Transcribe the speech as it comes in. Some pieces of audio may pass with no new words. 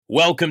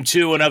Welcome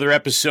to another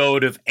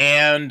episode of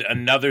And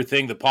Another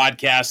Thing, the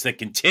podcast that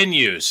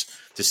continues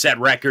to set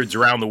records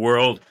around the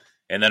world.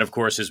 And then, of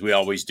course, as we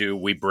always do,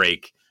 we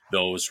break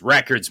those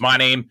records. My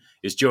name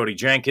is Jody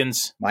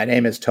Jenkins. My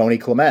name is Tony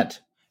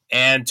Clement.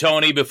 And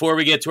Tony, before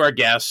we get to our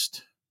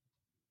guest,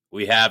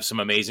 we have some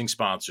amazing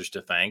sponsors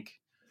to thank.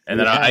 And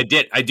then I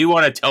do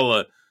want to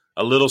tell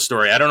a little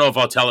story. I don't know if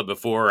I'll tell it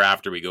before or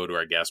after we go to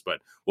our guest,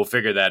 but we'll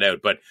figure that out.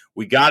 But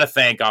we got to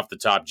thank off the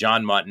top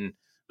John Mutton,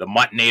 the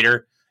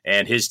Muttonator,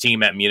 and his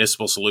team at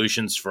Municipal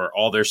Solutions for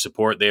all their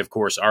support. They, of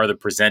course, are the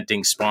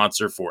presenting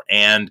sponsor for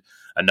And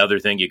Another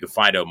Thing. You can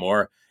find out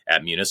more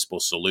at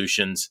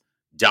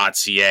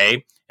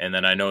municipalsolutions.ca. And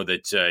then I know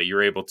that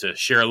you're able to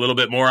share a little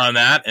bit more on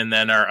that. And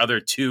then our other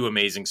two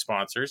amazing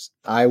sponsors.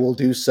 I will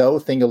do so.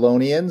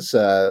 Thingalonians,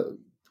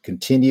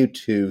 continue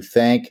to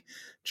thank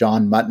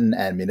John Mutton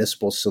and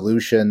Municipal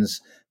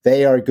Solutions.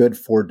 They are good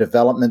for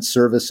development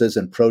services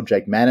and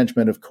project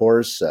management, of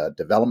course,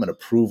 development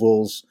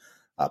approvals,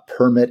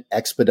 permit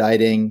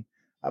expediting,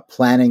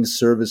 planning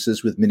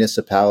services with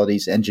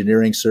municipalities,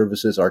 engineering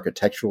services,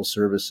 architectural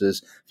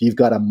services. If you've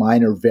got a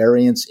minor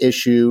variance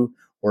issue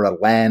or a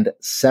land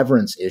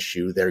severance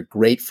issue, they're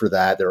great for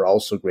that. They're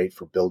also great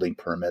for building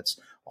permits,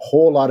 a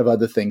whole lot of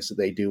other things that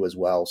they do as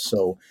well.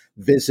 So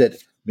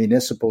visit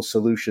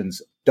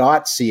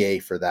municipalsolutions.ca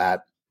for that.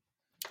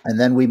 And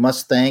then we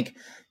must thank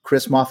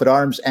Chris Moffat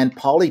Arms and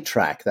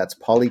Polytrack. That's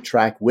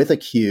Polytrack with a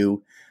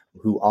Q,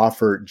 who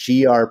offer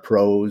GR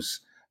Pros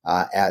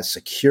as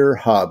secure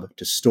hub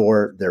to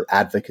store their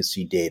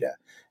advocacy data.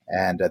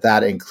 And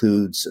that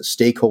includes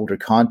stakeholder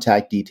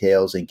contact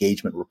details,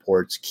 engagement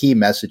reports, key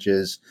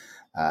messages.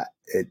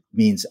 It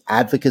means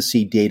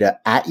advocacy data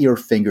at your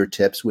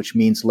fingertips, which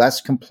means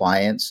less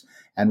compliance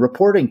and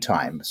reporting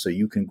time, so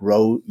you can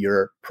grow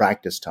your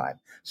practice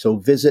time. So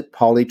visit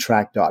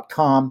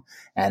polytrack.com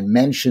and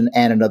mention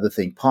And Another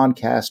Thing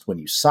podcast when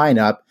you sign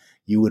up.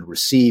 You would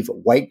receive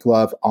white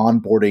glove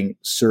onboarding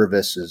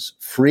services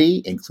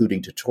free,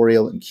 including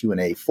tutorial and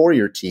Q&A for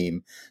your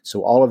team.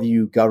 So all of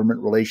you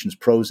government relations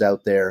pros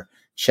out there,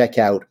 check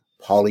out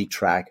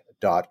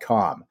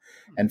polytrack.com.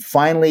 And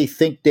finally,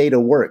 Think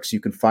Data Works. You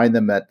can find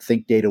them at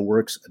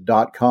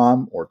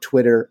thinkdataworks.com or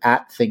Twitter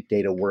at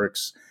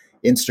thinkdataworks,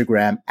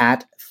 Instagram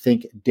at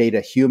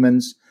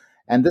thinkdatahumans.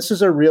 And this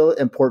is a real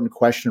important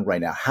question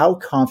right now. How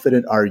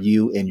confident are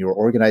you in your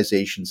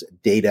organization's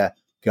data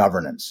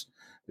governance?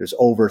 There's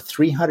over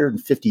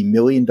 $350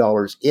 million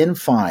in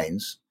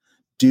fines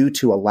due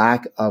to a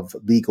lack of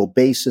legal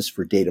basis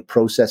for data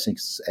processing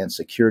and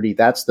security.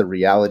 That's the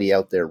reality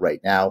out there right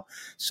now.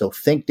 So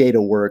Think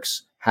Data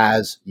Works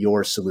has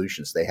your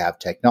solutions. They have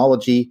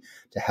technology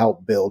to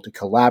help build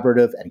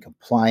collaborative and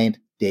compliant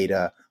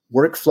data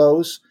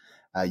workflows.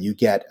 You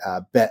get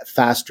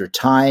faster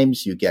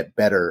times, you get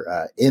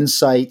better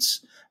insights,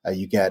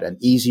 you get an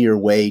easier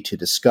way to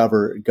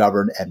discover,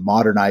 govern, and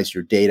modernize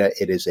your data.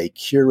 It is a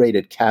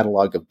curated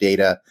catalog of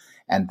data,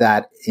 and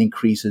that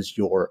increases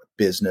your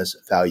business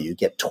value. You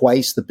get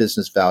twice the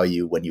business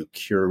value when you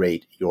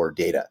curate your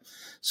data.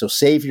 So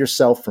save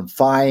yourself from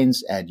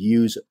fines and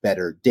use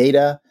better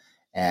data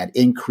and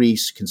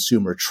increase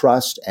consumer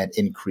trust and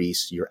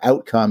increase your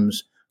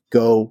outcomes.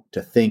 Go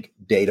to Think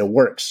Data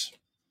Works.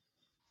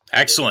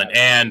 Excellent.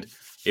 And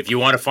if you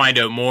want to find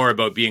out more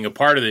about being a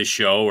part of this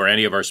show or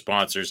any of our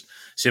sponsors,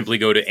 simply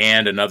go to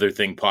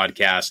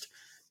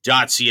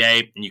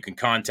andanotherthingpodcast.ca and you can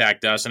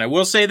contact us. And I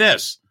will say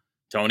this,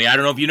 Tony, I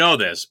don't know if you know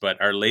this, but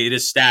our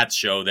latest stats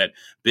show that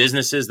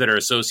businesses that are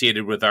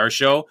associated with our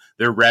show,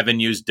 their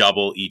revenues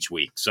double each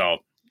week. So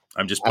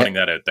I'm just putting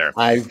that out there.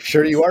 I'm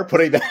sure you are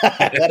putting that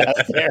out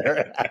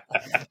there.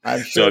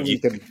 I'm sure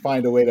you can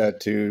find a way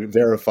to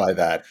verify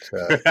that.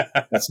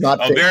 That's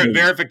not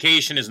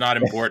verification is not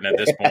important at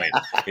this point.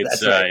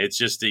 It's right. It's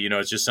just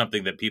it's just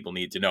something that people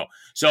need to know.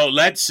 So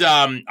let's.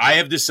 I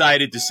have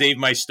decided to save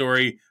my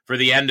story for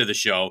the end of the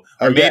show,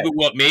 or okay.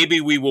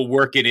 maybe we will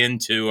work it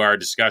into our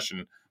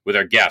discussion with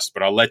our guest.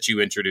 But I'll let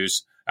you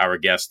introduce our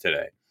guest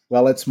today.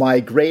 Well, it's my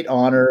great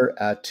honor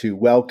to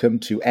welcome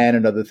to And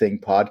Another Thing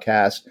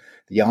podcast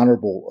the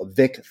Honorable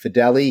Vic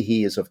Fedeli.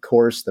 He is, of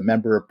course, the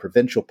member of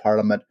provincial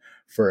parliament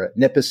for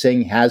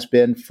Nipissing, has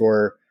been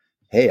for,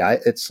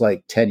 it's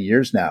like 10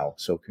 years now.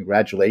 So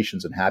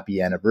congratulations and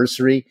happy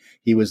anniversary.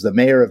 He was the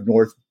mayor of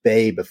North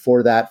Bay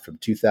before that from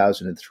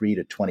 2003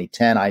 to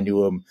 2010. I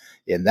knew him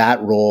in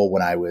that role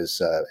when I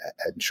was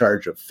in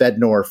charge of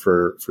FedNor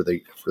for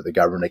the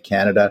government of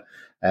Canada.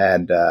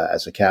 And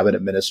as a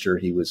cabinet minister,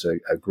 he was a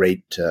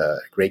great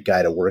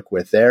guy to work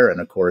with there. And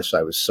of course,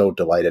 I was so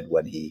delighted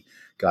when he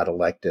got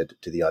elected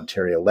to the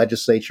Ontario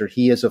legislature.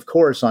 He is, of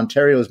course,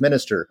 Ontario's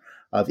Minister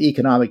of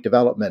Economic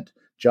Development,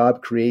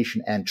 Job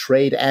Creation and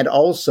Trade, and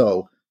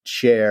also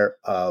Chair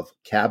of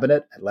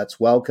Cabinet. Let's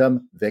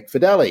welcome Vic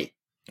Fedeli.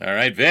 All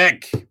right,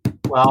 Vic.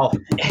 Well,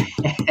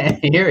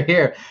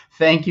 here.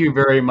 Thank you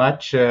very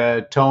much,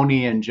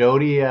 Tony and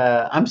Jody.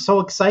 I'm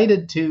so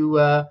excited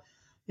to,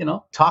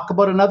 talk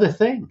about another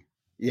thing.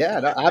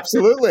 Yeah, no,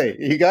 absolutely.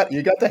 You got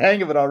the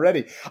hang of it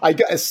already.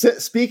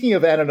 Speaking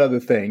of another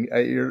thing,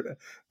 you're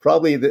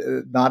probably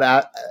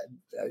not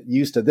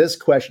used to this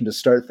question to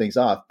start things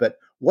off, but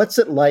what's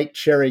it like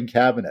chairing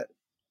cabinet?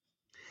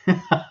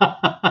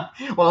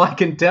 Well, I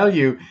can tell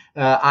you,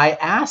 I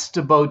asked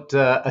about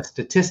a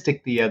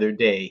statistic the other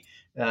day,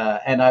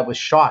 and I was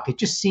shocked. It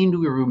just seemed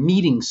we were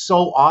meeting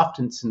so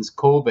often since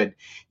COVID.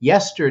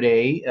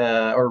 Yesterday,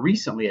 or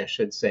recently, I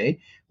should say,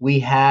 we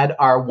had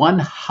our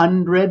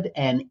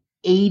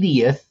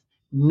 180th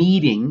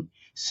meeting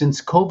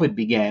since COVID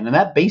began. And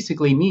that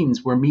basically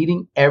means we're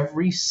meeting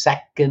every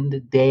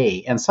second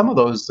day. And some of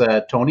those,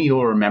 Tony,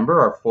 you'll remember,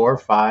 are 4,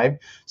 5,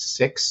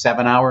 6,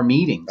 7 hour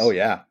meetings. Oh,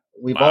 yeah.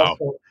 Wow.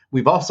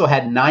 We've also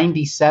had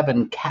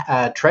 97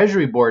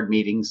 Treasury Board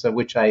meetings, of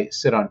which I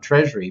sit on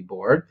Treasury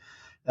Board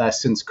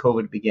since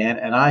COVID began,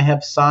 and I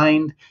have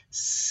signed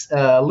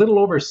a little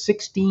over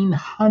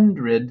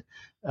 1,600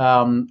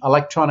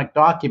 electronic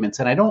documents.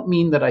 And I don't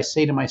mean that I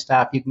say to my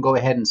staff, "You can go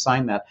ahead and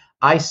sign that."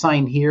 I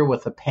sign here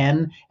with a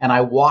pen, and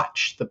I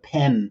watch the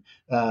pen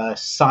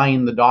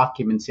sign the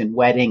documents in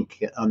wet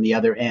ink on the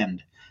other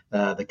end.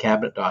 The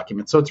cabinet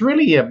document. So it's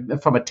really,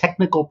 from a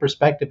technical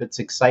perspective, it's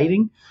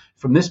exciting.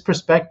 From this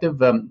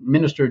perspective,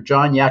 Minister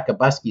John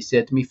Yakubuski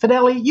said to me,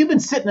 "Fedeli, you've been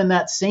sitting in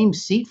that same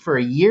seat for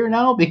a year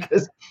now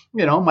because,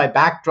 my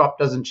backdrop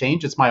doesn't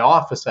change. It's my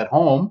office at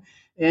home."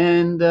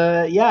 And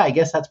I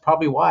guess that's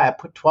probably why I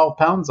put 12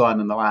 pounds on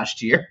in the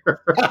last year.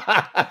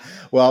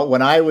 Well,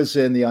 when I was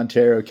in the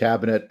Ontario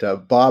cabinet,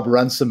 Bob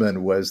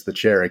Runciman was the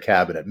chair of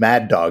cabinet.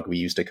 Mad Dog, we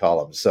used to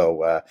call him.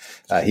 So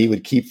he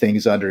would keep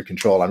things under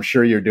control. I'm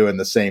sure you're doing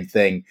the same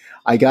thing.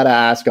 I got to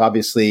ask,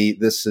 obviously,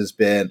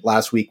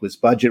 last week was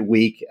budget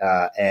week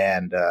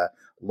and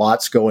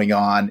lots going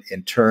on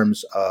in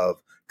terms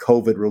of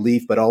COVID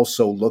relief, but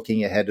also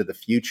looking ahead to the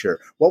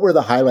future. What were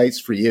the highlights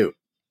for you?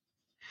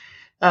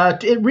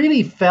 It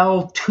really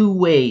fell two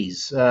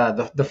ways.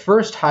 The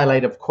first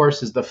highlight, of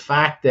course, is the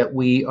fact that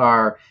we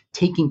are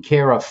taking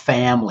care of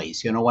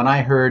families. When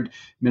I heard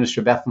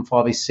Minister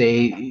Bethlenfalvy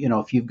say,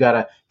 if you've got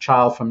a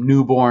child from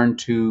newborn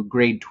to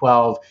grade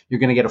 12,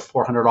 you're going to get a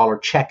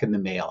 $400 check in the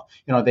mail.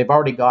 They've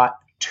already got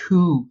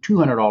two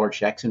 $200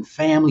 checks, and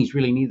families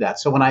really need that.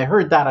 So when I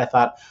heard that, I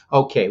thought,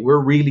 okay, we're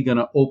really going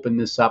to open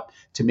this up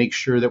to make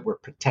sure that we're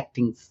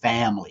protecting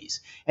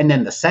families. And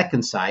then the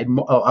second side,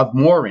 of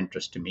more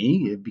interest to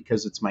me,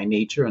 because it's my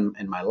nature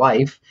and my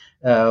life,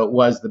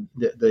 was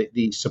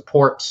the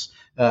supports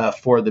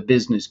for the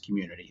business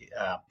community.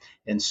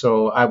 And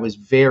so I was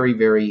very,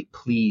 very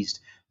pleased.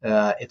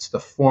 It's the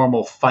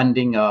formal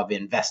funding of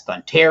Invest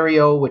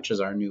Ontario, which is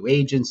our new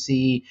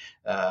agency,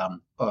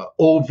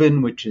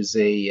 OVIN, which is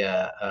a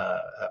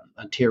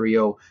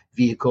Ontario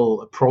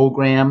vehicle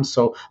program.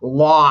 So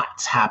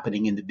lots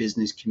happening in the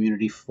business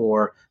community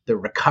for the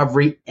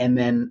recovery, and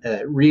then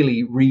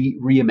really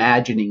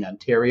reimagining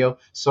Ontario.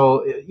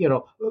 So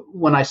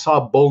when I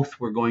saw both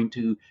were going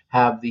to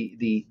have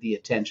the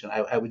attention,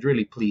 I was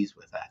really pleased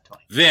with that,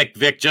 Tony.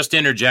 Vic, just to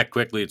interject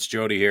quickly, it's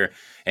Jody here,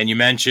 and you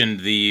mentioned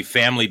the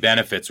family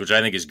benefits, which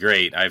I think is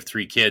great. I have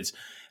 3 kids.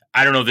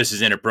 I don't know if this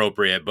is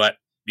inappropriate, but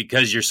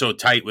because you're so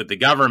tight with the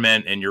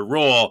government and your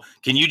role,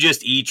 can you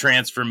just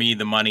e-transfer me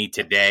the money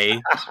today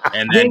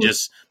and then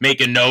just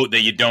make a note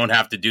that you don't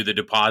have to do the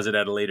deposit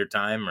at a later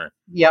time? Or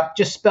Yep,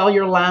 just spell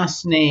your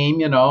last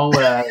name,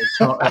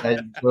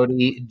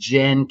 Jody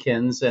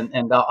Jenkins,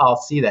 and I'll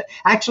see that.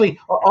 Actually,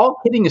 all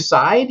kidding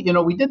aside,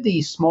 we did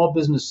the small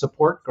business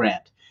support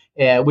grant,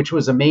 which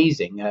was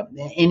amazing.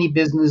 Any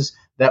business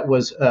that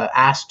was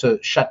asked to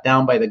shut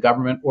down by the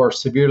government or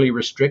severely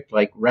restrict,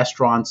 like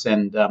restaurants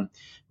and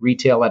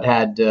retail that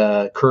had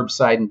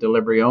curbside and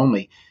delivery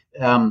only,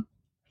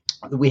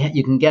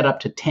 you can get up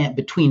to 10,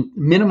 between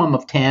minimum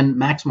of 10,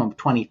 maximum of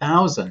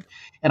 20,000.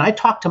 And I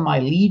talked to my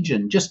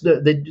Legion,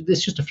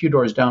 this just a few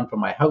doors down from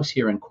my house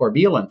here in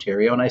Corbeil,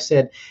 Ontario, and I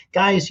said,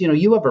 guys,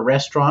 you have a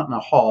restaurant and a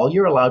hall,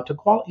 you're allowed to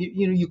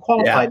you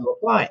qualify to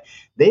apply.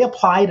 They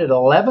applied at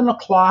 11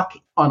 o'clock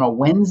on a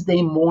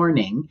Wednesday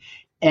morning.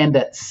 And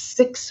at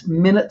 6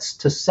 minutes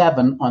to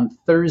 7 on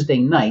Thursday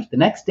night, the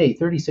next day,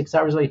 36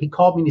 hours later, he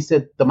called me and he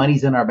said, "The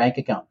money's in our bank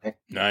account."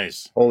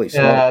 Nice. Holy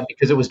smokes.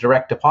 Because it was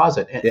direct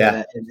deposit.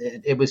 Yeah.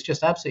 It was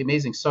just absolutely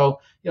amazing.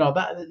 So,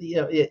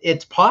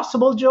 it's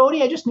possible,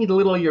 Jody. I just need a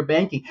little of your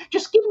banking.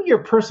 Just give me your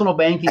personal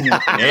banking.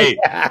 Hey,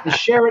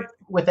 share it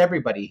with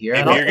everybody here.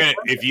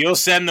 If you'll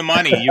send the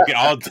money,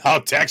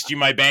 I'll text you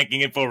my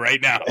banking info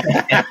right now.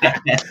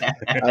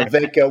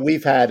 Vic,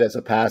 we've had as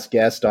a past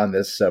guest on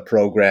this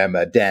program,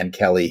 Dan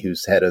Kelly,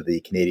 who's head of the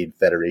Canadian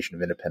Federation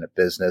of Independent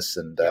Business.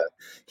 And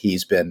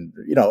he's been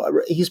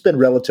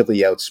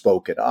relatively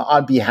outspoken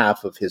on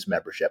behalf of his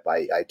membership.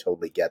 I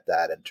totally get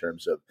that in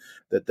terms of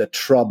the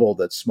trouble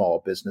that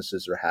small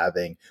businesses are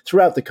having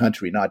throughout the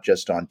country, not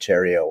just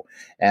Ontario.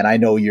 And I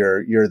know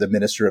you're the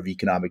Minister of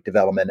Economic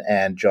Development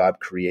and Job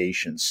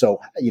Creation. So,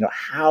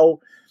 how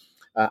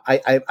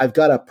I've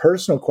got a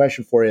personal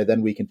question for you,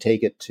 then we can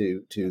take it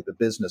to the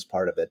business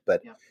part of it.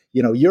 But,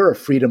 you're a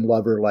freedom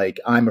lover, like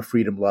I'm a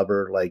freedom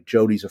lover, like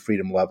Jody's a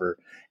freedom lover.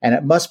 And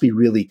it must be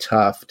really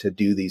tough to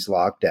do these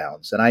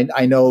lockdowns. And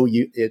I know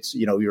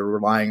you're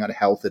relying on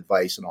health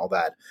advice and all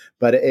that,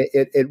 but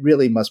it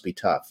really must be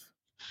tough.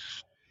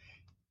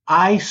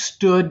 I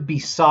stood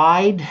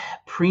beside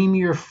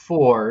Premier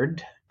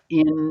Ford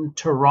in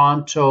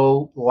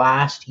Toronto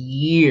last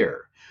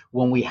year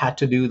when we had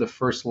to do the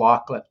first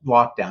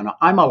lockdown.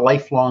 I'm a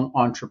lifelong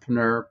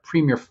entrepreneur.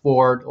 Premier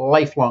Ford,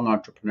 lifelong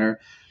entrepreneur.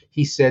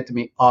 He said to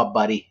me, "Oh,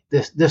 buddy,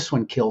 this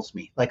one kills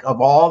me. Like,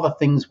 of all the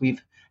things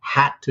we've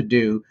had to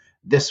do,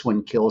 this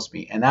one kills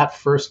me." And that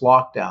first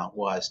lockdown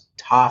was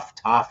tough,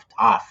 tough,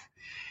 tough.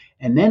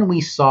 And then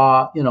we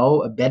saw,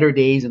 better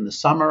days in the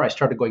summer. I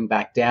started going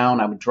back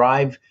down. I would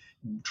drive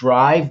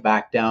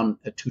back down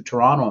to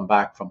Toronto and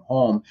back from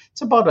home.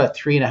 It's about a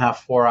 3.5,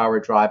 4 hour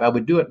drive. I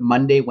would do it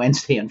Monday,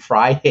 Wednesday, and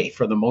Friday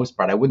for the most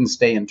part. I wouldn't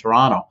stay in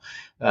Toronto.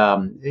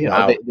 Wow.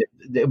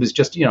 It was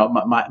just,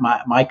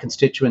 my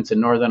constituents in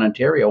Northern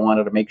Ontario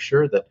wanted to make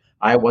sure that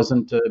I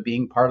wasn't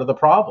being part of the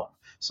problem.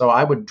 So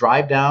I would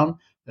drive down,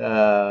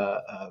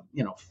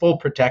 full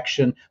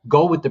protection,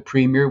 go with the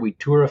premier. We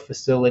tour a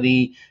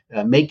facility,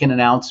 make an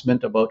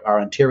announcement about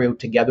our Ontario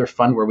Together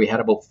Fund, where we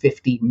had about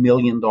 $50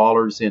 million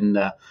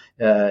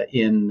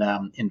in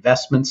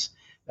investments,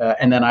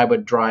 and then I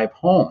would drive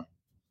home.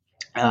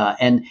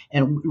 And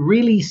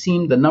really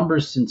seemed the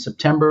numbers in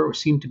September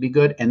seemed to be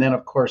good, and then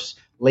of course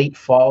late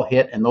fall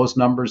hit, and those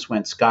numbers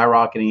went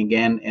skyrocketing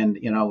again. And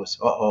it was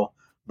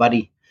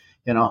buddy,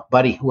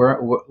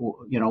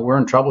 we're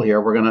in trouble here.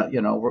 We're gonna,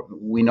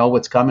 we know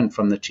what's coming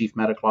from the chief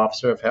medical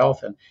officer of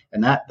health,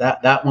 and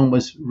that one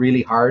was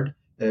really hard,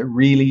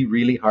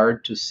 really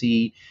hard to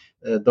see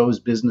those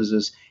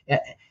businesses.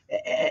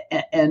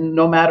 And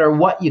no matter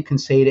what you can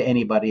say to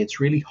anybody, it's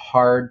really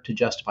hard to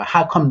justify.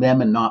 How come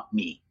them and not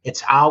me?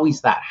 It's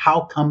always that.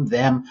 How come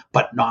them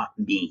but not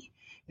me?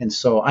 And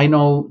so I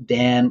know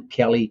Dan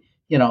Kelly,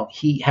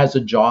 he has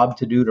a job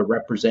to do to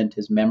represent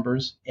his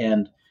members.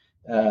 And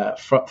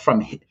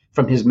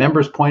from his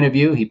members' point of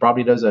view, he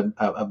probably does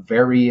a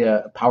very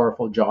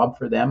powerful job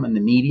for them in the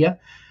media.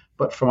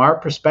 But from our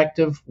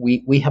perspective,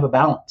 we have a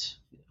balance.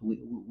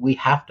 We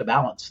have to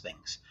balance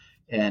things.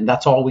 And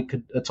that's all we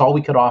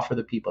could offer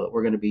the people, that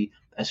we're going to be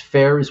as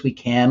fair as we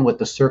can with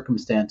the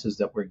circumstances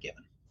that we're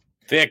given.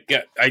 Vic,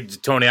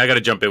 Tony, I got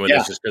to jump in with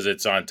this just because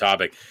it's on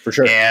topic. For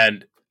sure.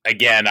 And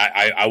again,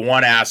 I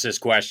want to ask this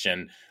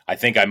question. I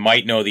think I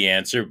might know the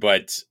answer,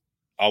 but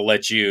I'll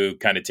let you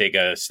kind of take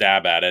a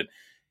stab at it.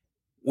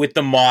 With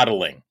the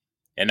modeling,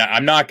 and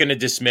I'm not going to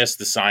dismiss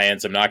the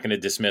science. I'm not going to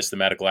dismiss the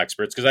medical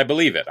experts, because I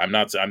believe it. I'm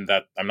not saying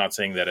that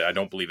I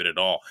don't believe it at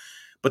all.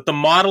 But the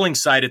modeling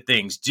side of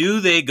things, do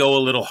they go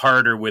a little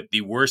harder with the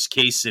worst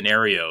case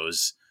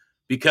scenarios?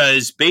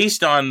 Because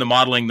based on the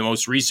modeling, the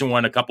most recent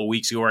one a couple of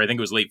weeks ago, or I think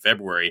it was late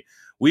February,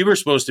 we were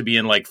supposed to be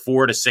in like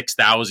 4,000 to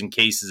 6,000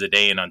 cases a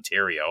day in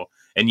Ontario.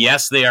 And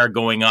yes, they are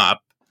going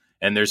up,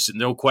 and there's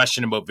no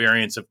question about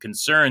variants of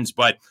concerns.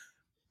 But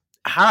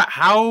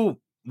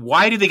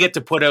why do they get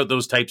to put out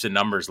those types of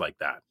numbers like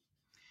that?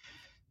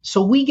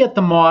 So we get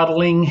the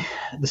modeling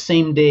the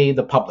same day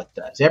the public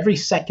does. Every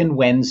second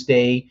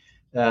Wednesday,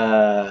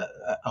 a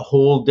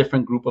whole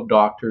different group of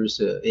doctors.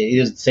 It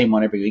is the same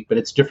one every week, but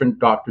it's different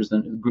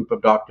group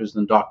of doctors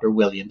than Dr.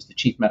 Williams, the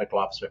Chief Medical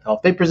Officer of Health.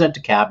 They present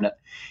to Cabinet,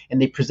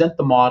 and they present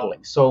the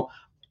modeling. So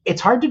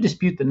it's hard to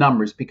dispute the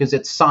numbers because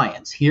it's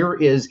science. Here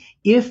is,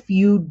 if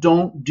you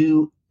don't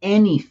do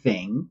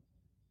anything,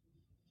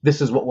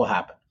 this is what will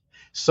happen.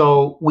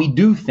 So we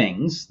do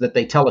things that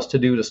they tell us to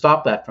do to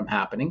stop that from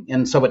happening,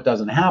 and so it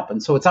doesn't happen.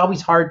 So it's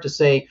always hard to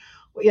say,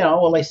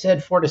 well, I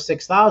said 4,000 to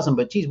 6,000,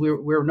 but geez,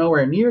 we're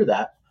nowhere near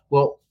that.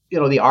 Well,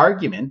 the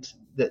argument,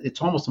 that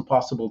it's almost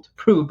impossible to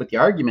prove, but the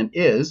argument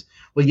is,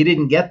 well, you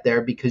didn't get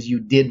there because you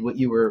did what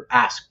you were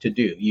asked to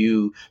do.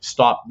 You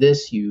stopped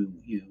this, you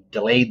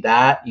delayed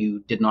that,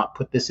 you did not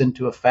put this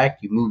into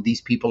effect, you moved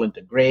these people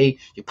into gray,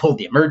 you pulled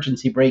the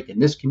emergency brake in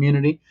this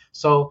community.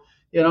 So,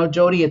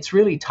 Jody, it's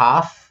really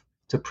tough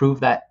to prove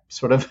that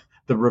sort of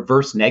the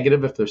reverse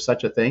negative, if there's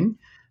such a thing.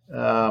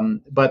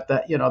 But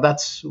that,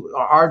 that's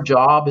our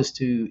job, is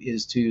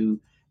to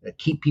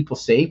keep people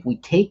safe. We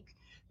take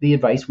the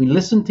advice, we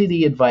listen to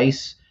the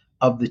advice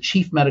of the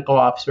Chief Medical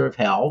Officer of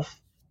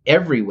Health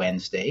every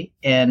Wednesday,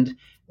 and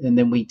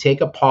then we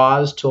take a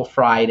pause till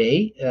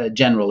Friday,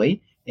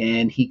 generally,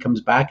 and he comes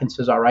back and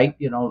says, all right,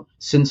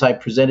 since I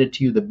presented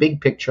to you the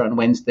big picture on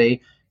Wednesday,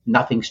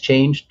 nothing's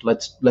changed.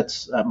 Let's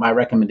my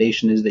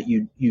recommendation is that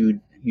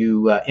you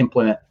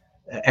implement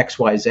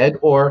XYZ,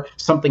 or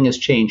something has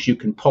changed. You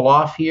can pull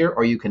off here,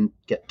 or you can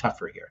get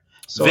tougher here.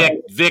 So,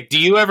 Vic, do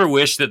you ever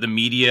wish that the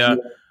media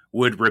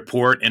would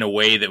report in a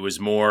way that was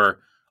more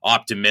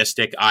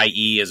optimistic,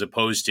 i.e., as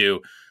opposed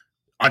to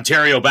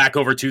Ontario back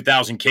over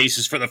 2,000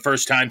 cases for the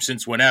first time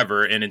since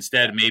whenever, and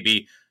instead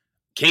maybe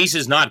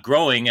cases not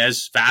growing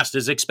as fast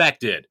as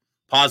expected,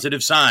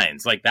 positive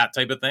signs, like that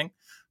type of thing?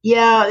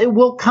 Yeah, it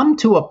will come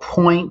to a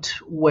point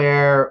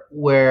where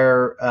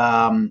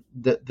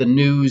the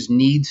news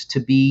needs to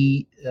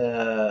be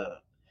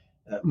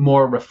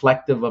more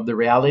reflective of the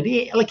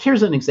reality. Like,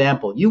 here's an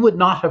example. You would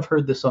not have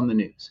heard this on the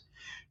news,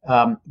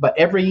 but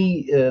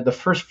the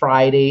first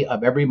Friday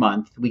of every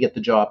month, we get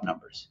the job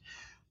numbers.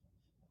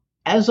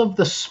 As of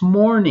this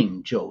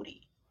morning,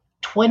 Jody,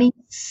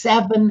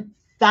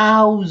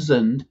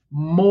 100,000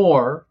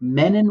 more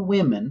men and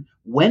women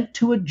went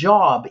to a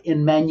job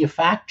in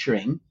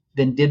manufacturing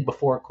than did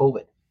before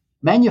COVID.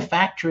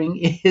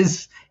 Manufacturing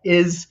is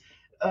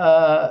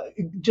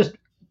just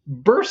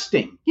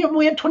bursting.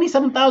 We had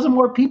 27,000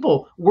 more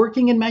people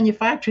working in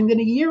manufacturing than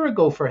a year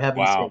ago, for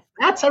heaven's sake.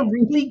 That's a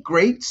really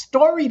great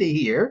story to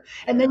hear.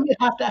 And then you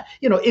have to,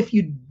 if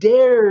you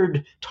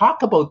dared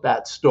talk about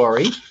that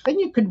story, then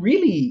you could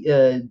really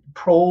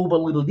probe a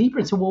little deeper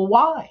and say, well,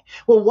 why?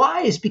 Well,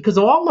 why is because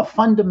of all the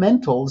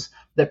fundamentals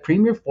that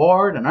Premier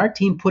Ford and our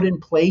team put in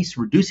place,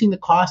 reducing the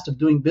cost of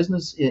doing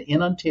business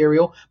in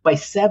Ontario by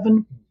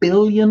 $7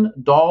 billion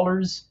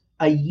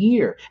a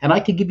year. And I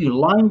could give you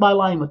line by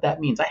line what that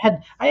means. I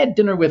had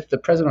dinner with the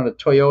president of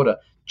Toyota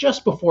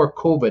just before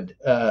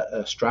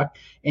COVID struck,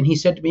 and he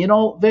said to me,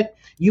 Vic,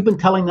 you've been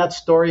telling that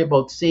story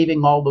about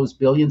saving all those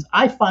billions.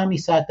 I finally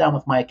sat down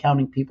with my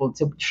accounting people and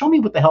said, show me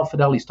what the hell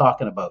Fedeli's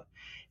talking about.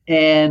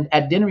 And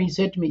at dinner, he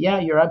said to me, yeah,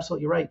 you're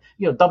absolutely right.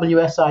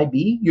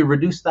 WSIB, you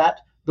reduce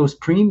those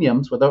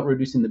premiums without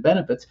reducing the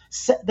benefits,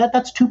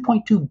 that's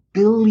 $2.2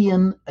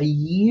 billion a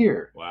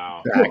year.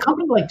 Wow. A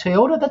company like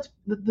Toyota,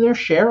 their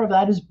share of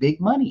that is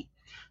big money.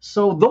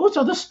 So those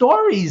are the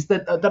stories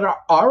that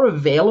are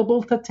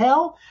available to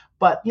tell.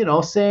 But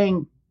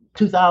saying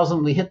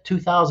 2000, we hit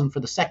 2000 for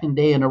the second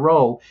day in a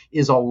row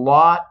is a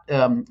lot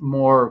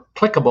more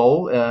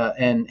clickable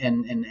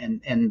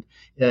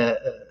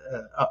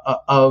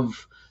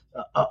of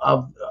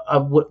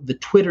what the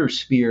Twitter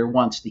sphere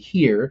wants to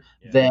hear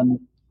than,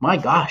 my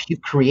gosh,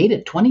 you've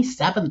created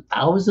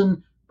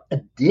 27,000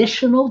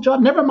 additional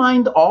jobs. Never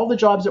mind all the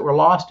jobs that were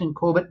lost in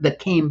COVID that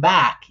came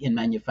back in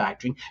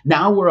manufacturing.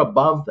 Now we're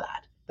above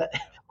that.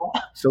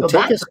 So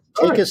take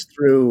us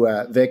through,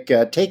 Vic.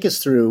 Take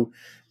us through,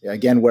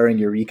 again, wearing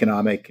your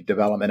economic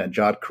development and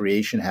job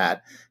creation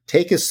hat.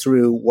 Take us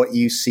through what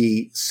you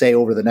see, say,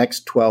 over the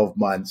next 12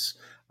 months.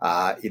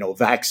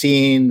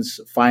 Vaccines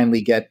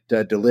finally get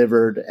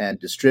delivered and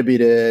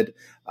distributed.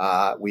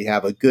 We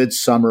have a good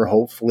summer,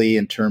 hopefully,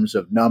 in terms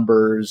of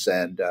numbers.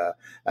 And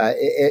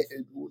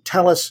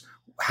tell us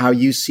how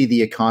you see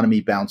the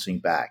economy bouncing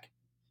back.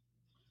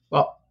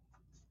 Well,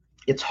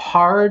 it's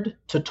hard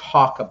to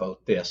talk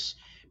about this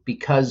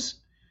because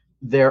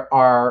there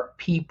are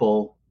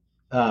people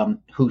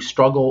who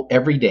struggle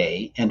every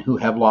day and who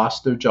have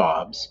lost their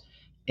jobs.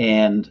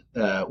 And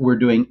we're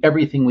doing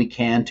everything we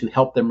can to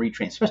help them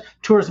retrain, especially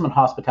tourism and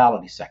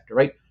hospitality sector,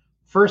 right?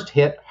 First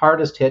hit,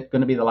 hardest hit,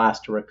 going to be the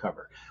last to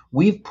recover.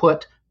 We've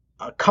put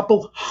a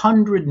couple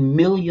 $100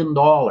 million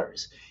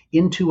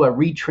into a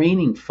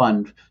retraining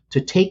fund to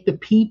take the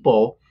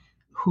people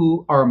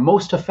who are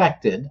most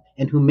affected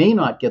and who may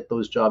not get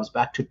those jobs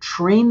back, to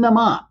train them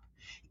up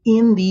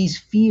in these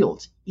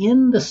fields,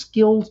 in the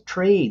skilled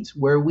trades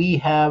where we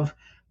have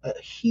a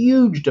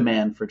huge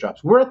demand for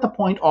jobs. We're at the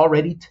point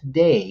already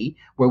today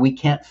where we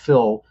can't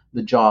fill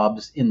the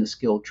jobs in the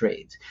skilled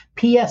trades.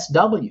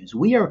 PSWs,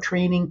 we are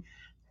training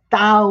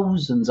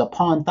thousands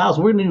upon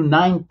thousands. We're going to do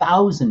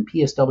 9,000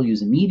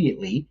 PSWs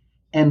immediately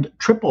and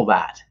triple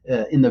that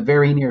in the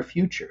very near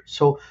future.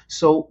 So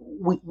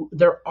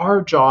there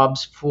are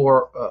jobs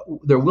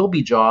there will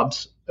be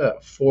jobs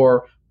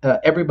for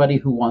everybody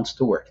who wants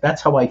to work.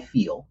 That's how I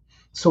feel.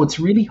 So it's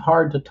really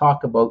hard to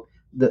talk about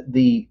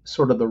the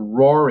sort of the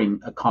roaring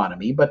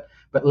economy, but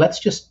let's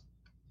just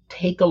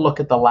take a look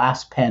at the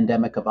last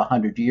pandemic of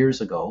 100 years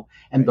ago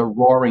and the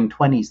roaring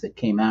 20s that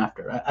came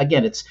after.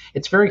 Again,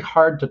 it's very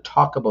hard to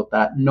talk about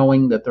that,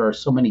 knowing that there are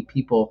so many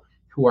people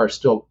who are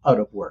still out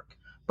of work.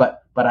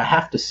 But I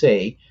have to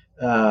say,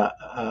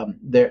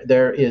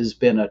 there has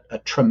been a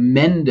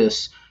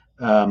tremendous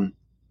amount.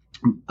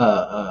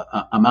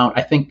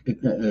 I think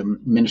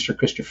Minister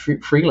Christopher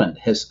Freeland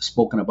has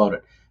spoken about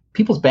it.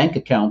 People's bank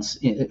accounts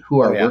who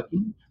are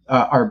working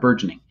are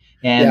burgeoning.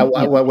 And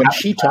when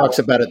she talks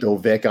about it, though,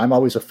 Vic, I'm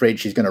always afraid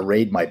she's going to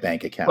raid my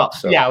bank account. Well,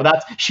 so. Yeah,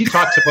 she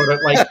talks about it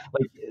like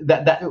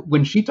that.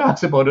 When she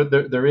talks about it,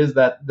 there is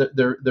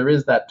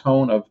that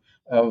tone of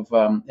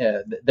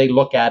they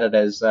look at it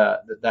as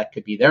that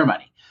could be their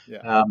money.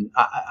 Yeah.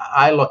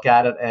 I look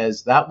at it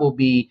as that will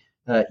be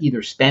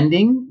either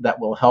spending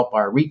that will help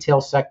our retail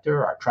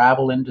sector, our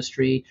travel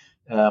industry.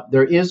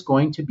 There is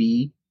going to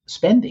be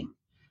spending.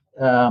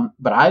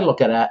 But I look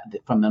at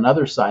it from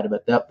another side of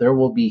it, that there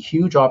will be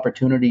huge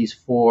opportunities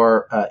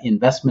for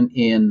investment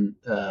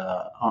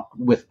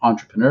with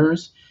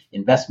entrepreneurs,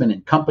 investment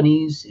in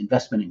companies,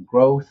 investment in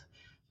growth.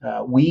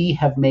 We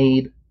have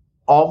made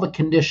all the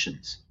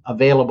conditions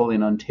available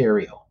in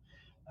Ontario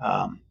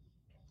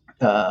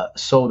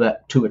so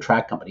that to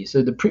attract companies.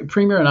 So the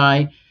Premier and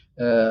I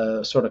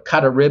sort of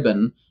cut a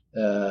ribbon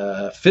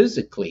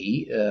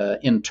physically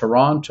in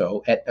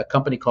Toronto at a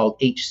company called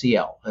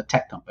HCL, a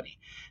tech company.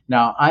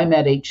 Now, I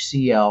met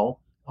HCL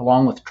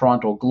along with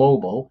Toronto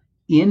Global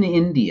in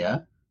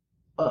India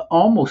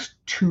almost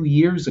 2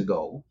 years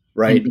ago,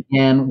 right? And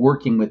began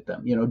working with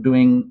them,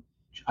 doing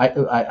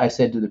I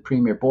said to the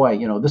premier, boy,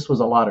 this was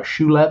a lot of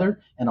shoe leather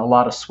and a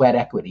lot of sweat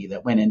equity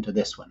that went into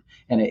this one.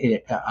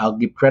 And I'll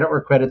give credit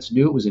where credit's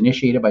due. It was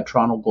initiated by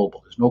Toronto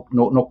Global. There's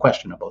no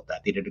question about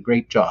that. They did a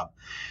great job.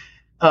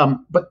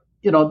 But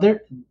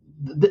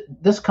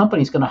this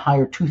company is going to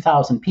hire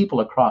 2,000 people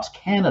across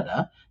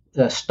Canada.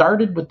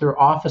 Started with their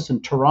office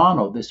in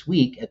Toronto this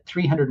week at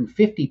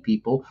 350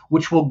 people,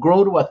 which will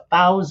grow to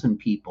 1,000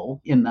 people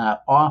in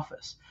that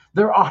office.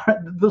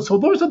 So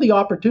those are the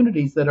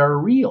opportunities that are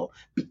real.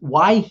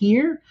 Why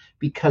here?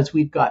 Because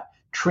we've got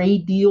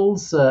trade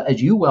deals,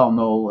 as you well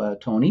know,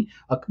 Tony,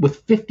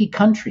 with 50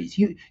 countries.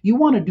 You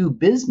want to do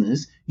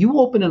business, you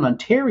open in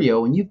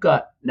Ontario and you've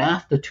got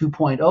NAFTA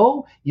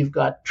 2.0, you've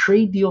got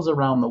trade deals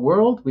around the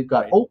world, we've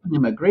got open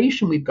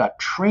immigration, we've got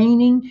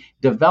training,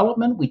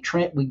 development. We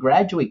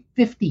graduate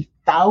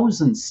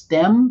 50,000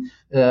 STEM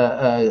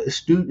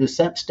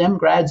STEM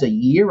grads a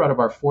year out of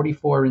our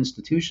 44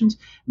 institutions.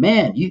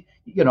 Man,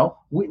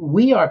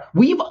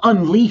 we've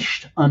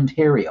unleashed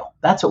Ontario.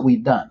 That's what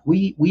we've done.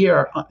 We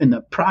are in the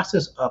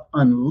process of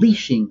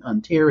unleashing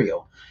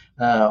Ontario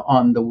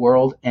on the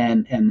world,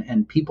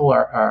 and people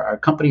our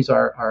companies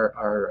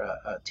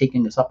are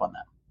taking us up on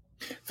that.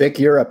 Vic,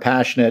 you're a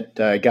passionate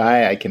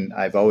guy.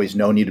 I've always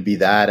known you to be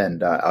that,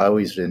 and I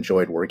always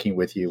enjoyed working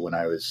with you when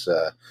I was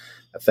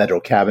a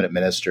federal cabinet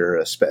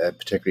minister,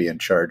 particularly in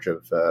charge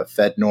of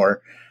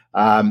FedNor.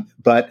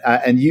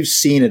 And you've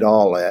seen it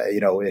all,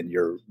 in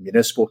your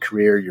municipal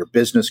career, your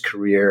business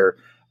career,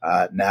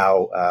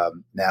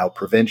 now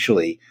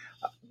provincially.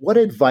 What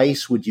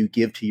advice would you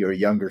give to your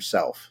younger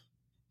self?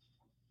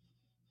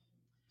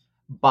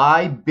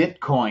 Buy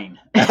Bitcoin.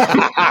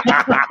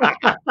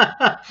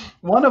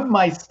 One of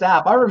my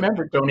staff, I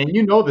remember, Tony, and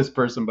you know this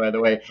person, by the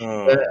way,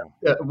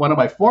 one of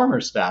my former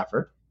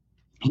staffer,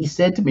 he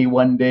said to me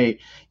one day,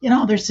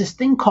 there's this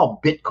thing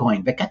called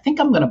Bitcoin, Vic. I think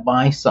I'm going to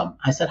buy some.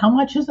 I said, how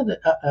much is it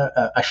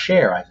a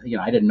share? I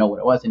didn't know what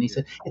it was. And he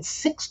said,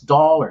 it's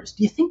 $6.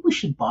 Do you think we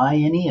should buy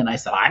any? And I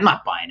said, I'm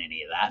not buying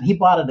any of that. And he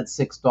bought it at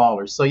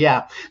 $6. So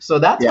yeah, so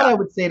that's what I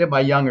would say to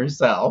my younger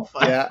self.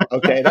 Yeah.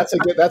 Okay. That's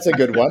a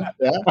good one.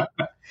 Yeah.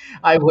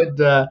 I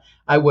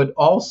would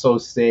also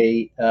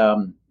say,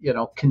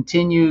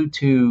 continue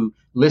to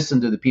listen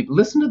to the people,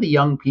 listen to the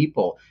young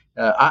people.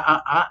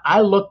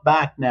 I look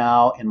back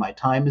now in my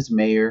time as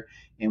mayor,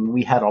 and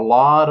we had a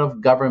lot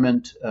of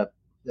government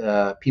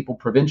people,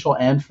 provincial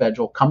and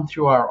federal, come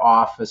through our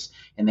office,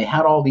 and they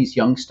had all these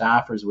young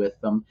staffers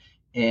with them.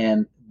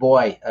 And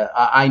boy,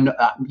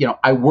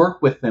 I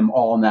work with them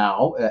all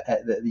now,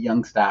 the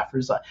young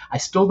staffers. I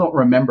still don't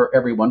remember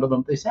every one of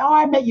them. They say, "Oh,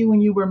 I met you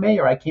when you were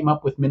mayor. I came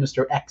up with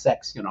Minister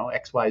XX,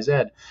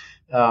 XYZ."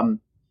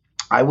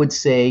 I would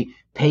say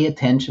pay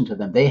attention to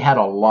them. They had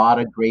a lot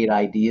of great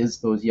ideas,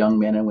 those young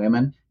men and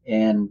women.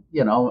 And,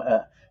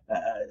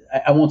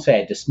 I won't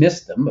say I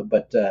dismissed them,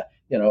 but,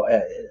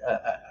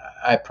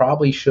 I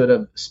probably should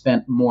have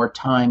spent more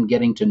time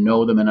getting to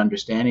know them and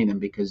understanding them,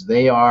 because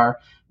they are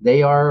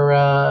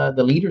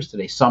the leaders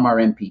today. Some are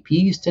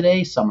MPPs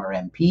today, some are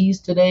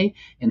MPs today,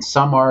 and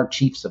some are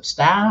chiefs of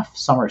staff,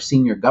 some are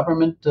senior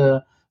government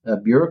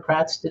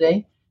bureaucrats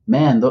today.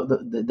 Man,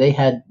 they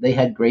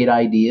had great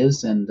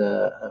ideas, and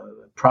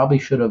probably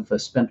should have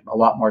spent a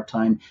lot more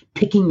time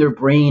picking their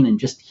brain and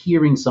just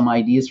hearing some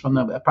ideas from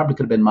them. I probably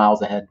could have been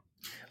miles ahead.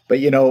 But,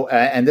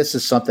 and this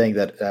is something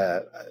that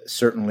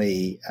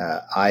certainly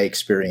I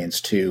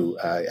experienced too,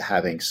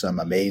 having some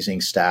amazing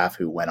staff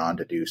who went on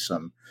to do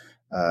some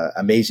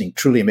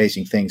truly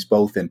amazing things,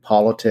 both in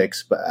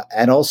politics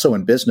and also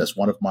in business.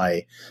 One of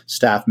my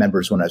staff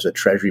members, when I was at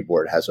Treasury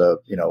Board, has a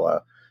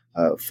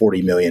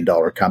 $40 million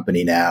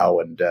company now,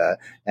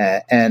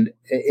 and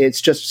it's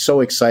just so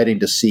exciting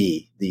to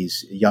see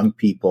these young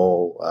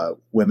people,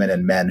 women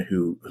and men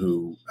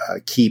who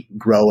keep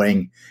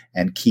growing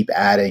and keep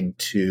adding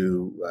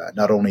to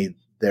not only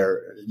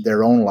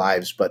their own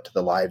lives, but to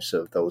the lives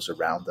of those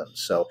around them.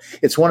 So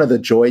it's one of the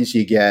joys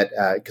you get,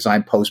 because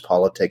I'm post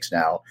politics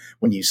now,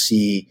 when you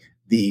see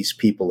these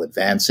people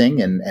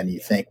advancing and you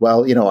think,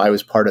 well, I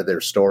was part of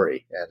their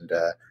story, and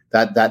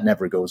that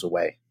never goes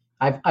away.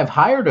 I've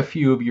hired a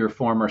few of your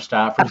former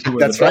staffers who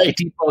are the best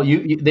people.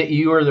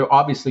 You are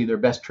obviously their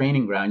best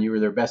training ground. You were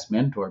their best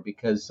mentor,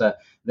 because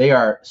they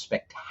are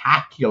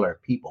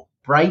spectacular people,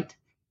 bright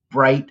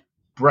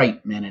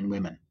men and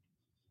women.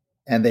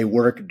 And they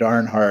work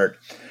darn hard.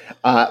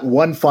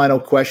 One final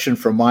question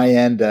from my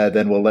end,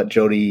 then we'll let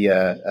Jody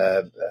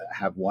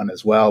have one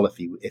as well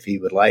if he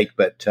would like.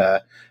 But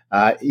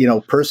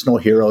personal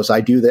heroes. I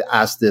do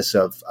ask this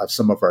of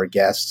some of our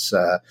guests.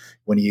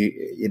 When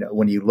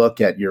you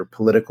look at your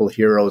political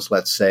heroes,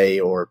 let's say,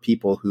 or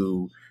people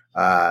who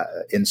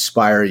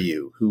inspire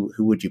you, who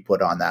would you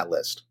put on that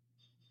list?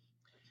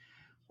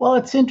 Well,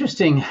 it's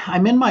interesting.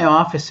 I'm in my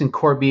office in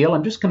Corbeil.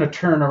 I'm just going to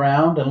turn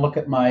around and look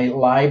at my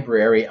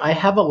library. I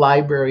have a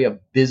library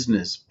of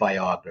business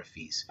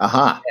biographies.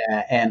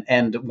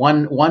 And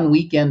one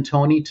weekend,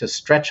 Tony, to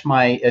stretch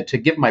to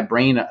give my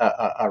brain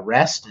a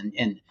rest,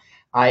 and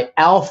I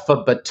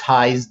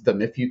alphabetized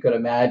them, if you could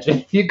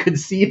imagine. If you could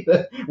see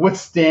what's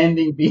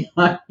standing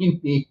behind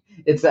me.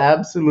 It's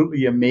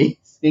absolutely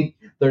amazing.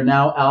 They're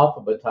now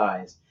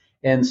alphabetized.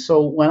 And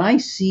so when I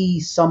see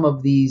some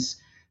of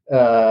these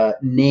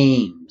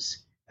names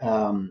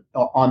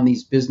on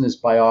these business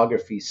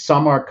biographies,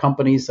 some are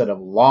companies that have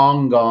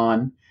long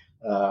gone,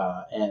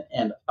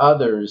 and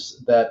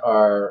others that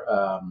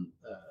are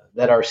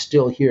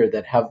still here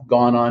that have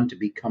gone on to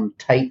become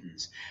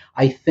titans.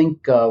 I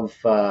think of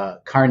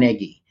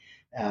Carnegie.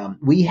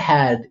 We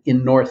had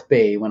in North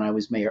Bay, when I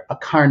was mayor, a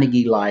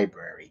Carnegie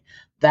Library.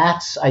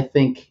 That's, I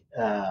think,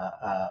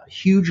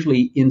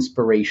 hugely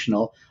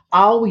inspirational.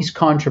 Always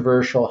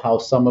controversial how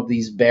some of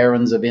these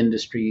barons of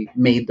industry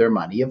made their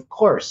money. Of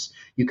course,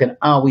 you can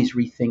always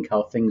rethink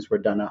how things were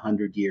done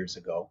 100 years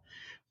ago.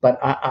 But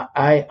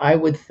I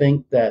would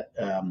think that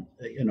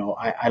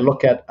I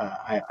look at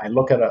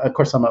of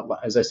course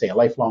as I say, a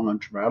lifelong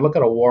entrepreneur. I look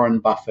at a Warren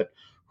Buffett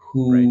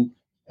who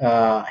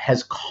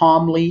has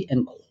calmly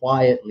and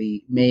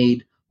quietly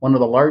made one of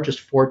the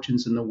largest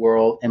fortunes in the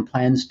world and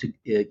plans to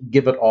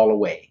give it all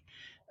away.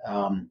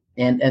 And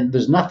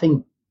there's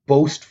nothing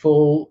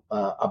boastful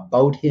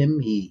about him.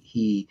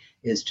 He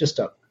is just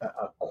a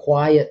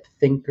quiet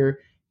thinker.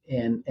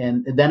 And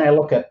then I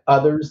look at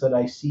others that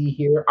I see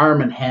here,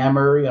 Arm and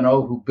Hammer,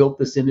 who built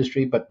this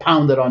industry but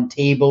pounded on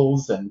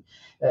tables, and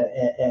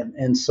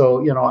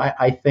so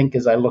I think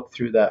as I look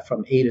through that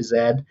from A to Z,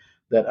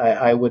 that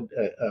I would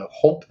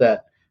hope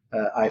that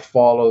I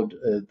followed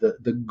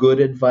the good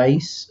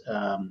advice,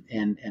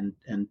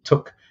 and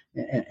took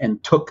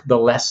the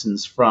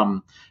lessons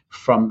from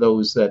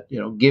those that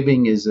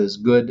giving is as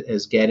good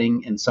as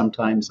getting, and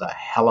sometimes a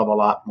hell of a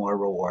lot more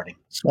rewarding.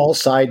 Small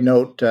side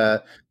note,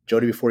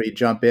 Jody, before you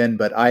jump in,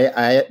 but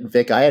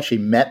Vic, I actually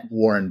met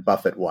Warren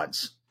Buffett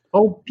once.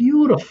 Oh,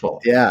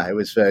 beautiful! Yeah, it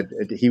was.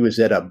 He was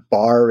at a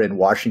bar in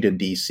Washington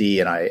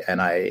D.C., and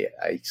I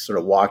sort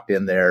of walked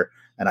in there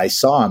and I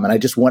saw him, and I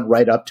just went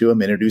right up to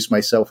him, introduced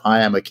myself.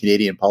 Hi, I'm a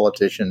Canadian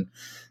politician,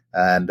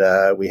 and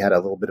we had a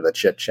little bit of a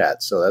chit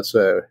chat. So it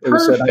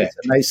was a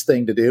nice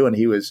thing to do, and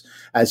he was,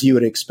 as you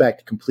would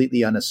expect,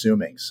 completely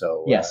unnassuming.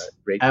 So yes,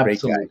 great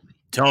absolutely. guy.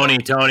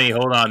 Tony,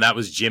 hold on. That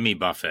was Jimmy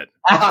Buffett.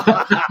 He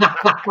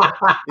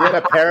had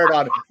a parrot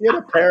on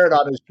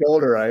his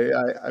shoulder.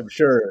 I'm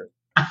sure.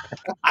 All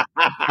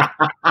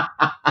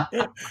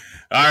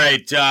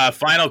right.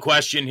 Final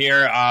question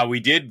here. We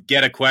did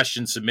get a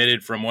question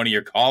submitted from one of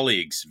your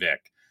colleagues,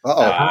 Vic.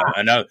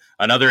 Another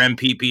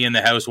MPP in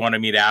the House wanted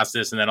me to ask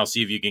this, and then I'll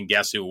see if you can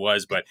guess who it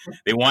was. But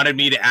they wanted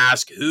me to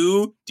ask,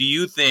 who do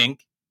you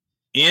think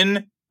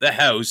in the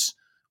House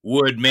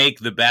would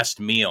make the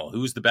best meal?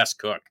 Who's the best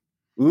cook?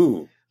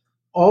 Ooh.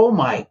 Oh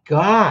my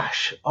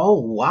gosh. Oh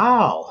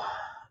wow.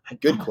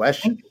 Good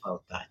question. Think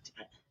about that.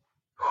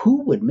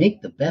 Who would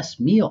make the best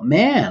meal?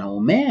 Man, oh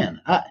man.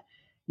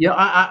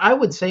 I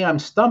would say I'm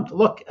stumped.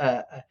 Look,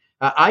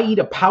 I eat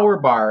a power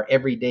bar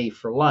every day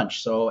for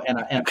lunch. So,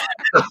 and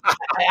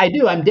I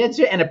do. I'm dead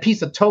serious. And a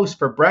piece of toast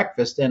for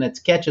breakfast, and it's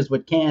catches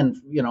with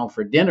can,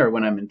 for dinner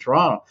when I'm in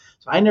Toronto.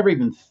 So I never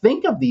even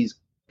think of these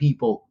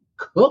people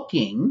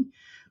cooking.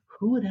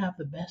 Who would have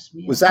the best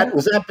meal? Was that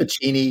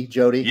Pacini,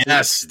 Jody?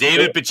 Yes,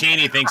 David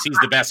Pacini thinks he's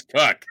the best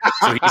cook,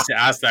 so he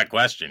asked that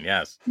question.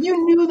 Yes,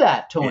 you knew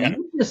that, Tony.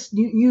 Yeah.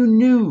 You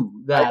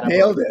knew that. I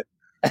nailed it.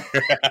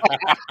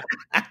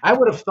 I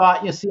would have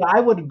thought. I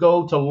would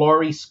go to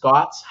Laurie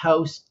Scott's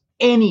house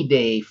any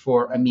day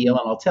for a meal,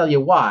 and I'll tell you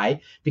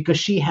why. Because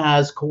she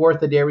has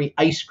Kawartha Dairy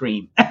ice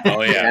cream.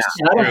 Oh yeah,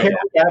 I don't care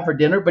what we have for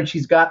dinner, but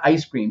she's got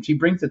ice cream. She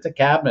brings it to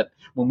cabinet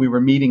when we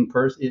were meeting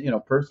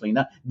personally.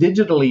 Now,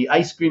 digital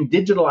ice cream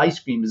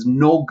is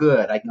no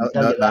good. I can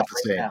tell you that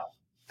right now.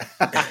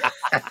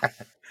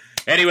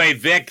 Anyway,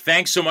 Vic,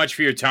 thanks so much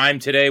for your time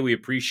today. We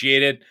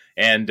appreciate it,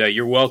 and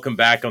you're welcome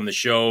back on the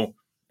show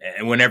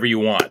whenever you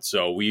want.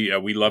 So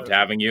we loved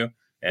having you,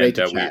 and it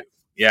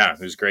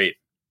was great.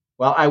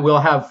 Well, I will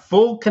have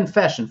full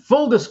confession,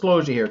 full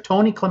disclosure here.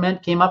 Tony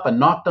Clement came up and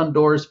knocked on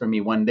doors for me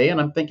one day,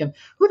 and I'm thinking,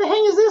 who the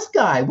heck is this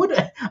guy?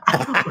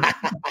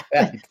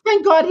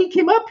 Thank God he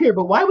came up here,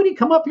 but why would he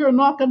come up here and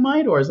knock on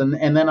my doors? And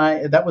then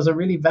that was a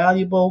really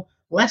valuable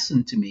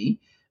lesson to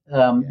me,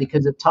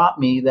 because it taught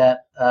me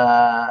that,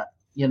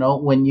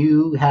 when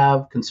you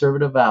have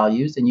conservative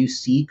values and you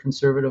see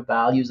conservative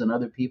values in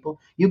other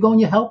people, you go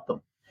and you help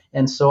them.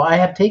 And so I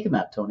have taken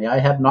that, Tony. I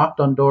have knocked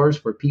on doors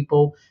for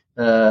people.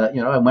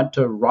 I went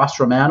to Ross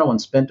Romano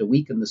and spent a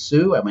week in the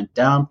Sioux. I went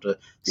down to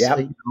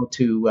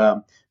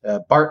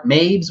Bart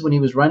Mabes when he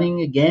was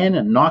running again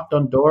and knocked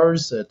on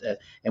doors.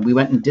 And we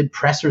went and did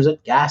pressers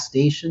at gas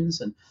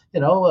stations. And,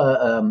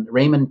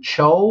 Raymond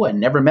Cho, I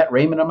never met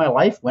Raymond in my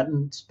life, went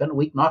and spent a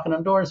week knocking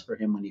on doors for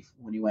him when he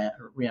ran.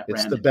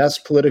 It's the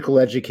best political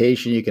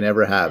education you can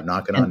ever have,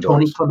 knocking on doors. And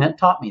Tony Clement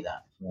taught me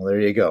that. Well,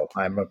 there you go.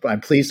 I'm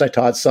pleased I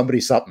taught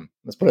somebody something.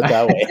 Let's put it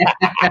that way.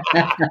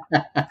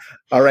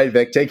 All right,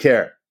 Vic, take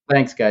care.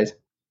 Thanks, guys.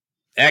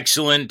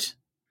 Excellent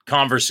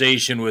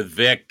conversation with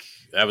Vic.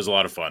 That was a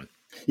lot of fun.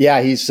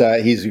 Yeah, he's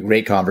a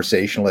great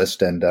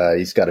conversationalist, and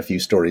he's got a few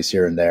stories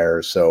here and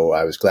there. So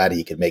I was glad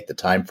he could make the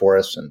time for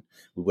us, and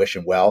we wish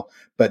him well.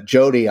 But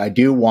Jody, I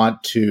do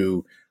want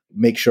to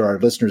make sure our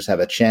listeners have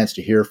a chance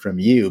to hear from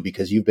you,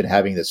 because you've been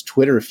having this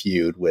Twitter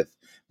feud with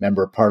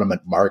Member of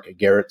Parliament Mark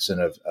Garrettson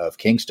of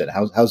Kingston.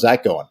 How's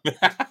that going?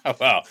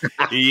 Well,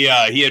 he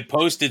had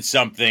posted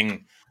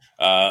something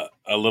a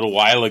little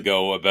while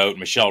ago about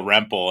Michelle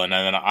Rempel, and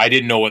then I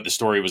didn't know what the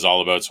story was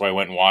all about, so I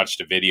went and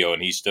watched a video,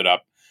 and he stood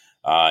up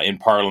in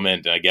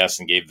Parliament, I guess,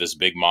 and gave this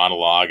big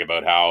monologue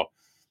about how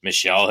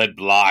Michelle had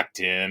blocked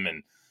him,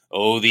 and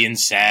the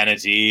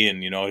insanity,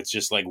 and it's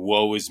just like,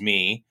 woe is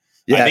me.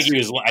 Yes. I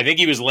think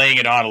he was laying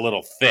it on a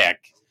little thick,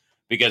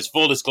 because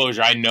full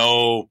disclosure, I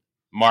know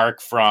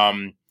Mark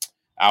from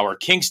our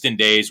Kingston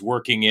days,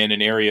 working in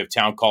an area of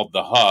town called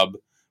The Hub,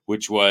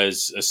 which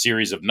was a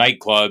series of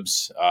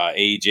nightclubs,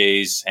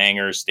 AJs,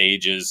 hangars,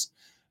 stages.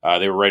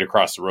 They were right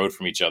across the road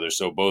from each other.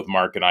 So both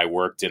Mark and I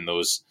worked in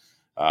those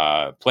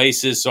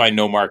places. So I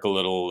know Mark a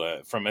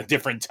little from a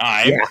different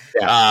time.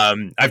 Yeah.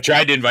 I've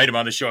tried to invite him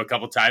on the show a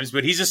couple times,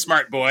 but he's a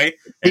smart boy.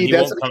 And he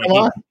won't come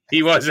on.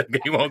 He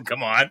won't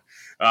come on.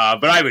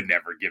 But I would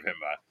never give him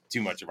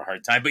too much of a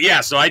hard time. But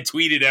yeah, so I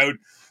tweeted out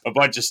a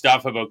bunch of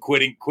stuff about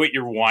quit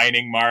your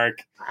whining, Mark.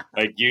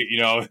 Like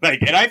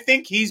and I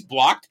think he's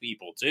blocked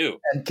people too.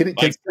 And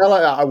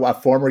Kinsella, a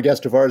former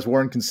guest of ours,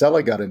 Warren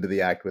Kinsella, got into the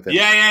act with him.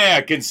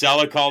 Yeah.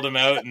 Kinsella called him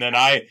out, and then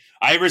I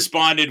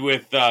responded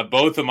with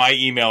both of my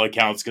email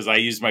accounts, because I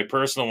used my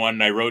personal one,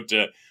 and I wrote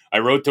to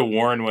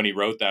Warren when he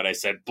wrote that. I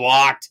said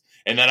blocked,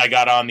 and then I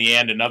got on the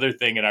end another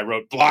thing, and I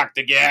wrote blocked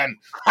again.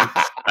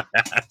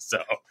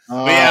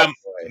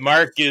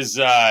 Mark is.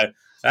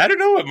 I don't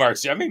know what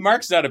Mark's. I mean,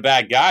 Mark's not a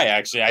bad guy,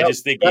 actually. I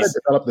just think he's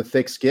develop the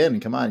thick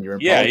skin. Come on,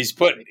 he's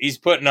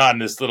putting on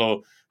this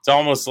little. It's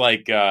almost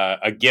like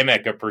a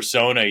gimmick, a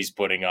persona he's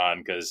putting on,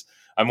 because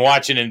I'm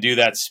watching him do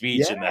that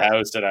speech in the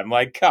House, and I'm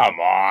like, come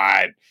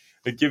on,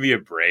 give me a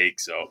break.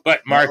 So,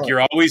 but Mark,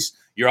 you're always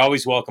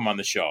welcome on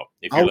the show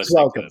if you're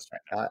listening to this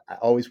right now.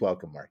 Always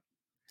welcome, Mark.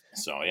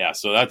 So yeah,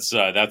 so that's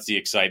the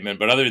excitement.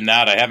 But other than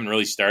that, I haven't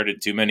really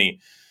started too many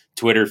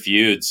Twitter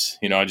feuds.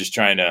 I'm just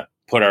trying to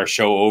put our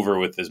show over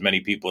with as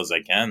many people as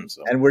I can.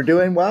 So. And we're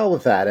doing well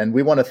with that. And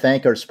we want to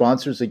thank our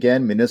sponsors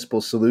again,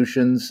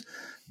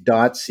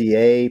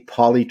 municipalsolutions.ca,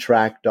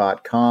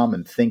 polytrack.com,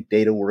 and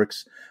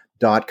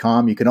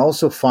thinkdataworks.com. You can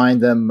also find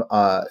them.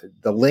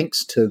 The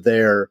links to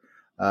their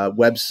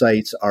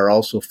websites are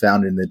also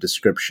found in the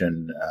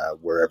description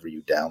wherever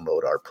you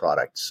download our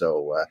product.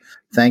 So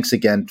thanks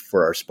again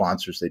for our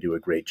sponsors. They do a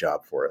great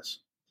job for us.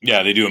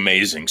 Yeah, they do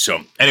amazing. So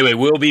anyway,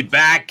 we'll be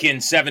back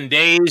in 7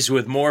 days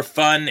with more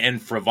fun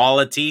and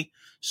frivolity.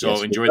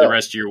 So enjoy the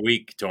rest of your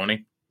week,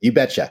 Tony. You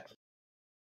betcha.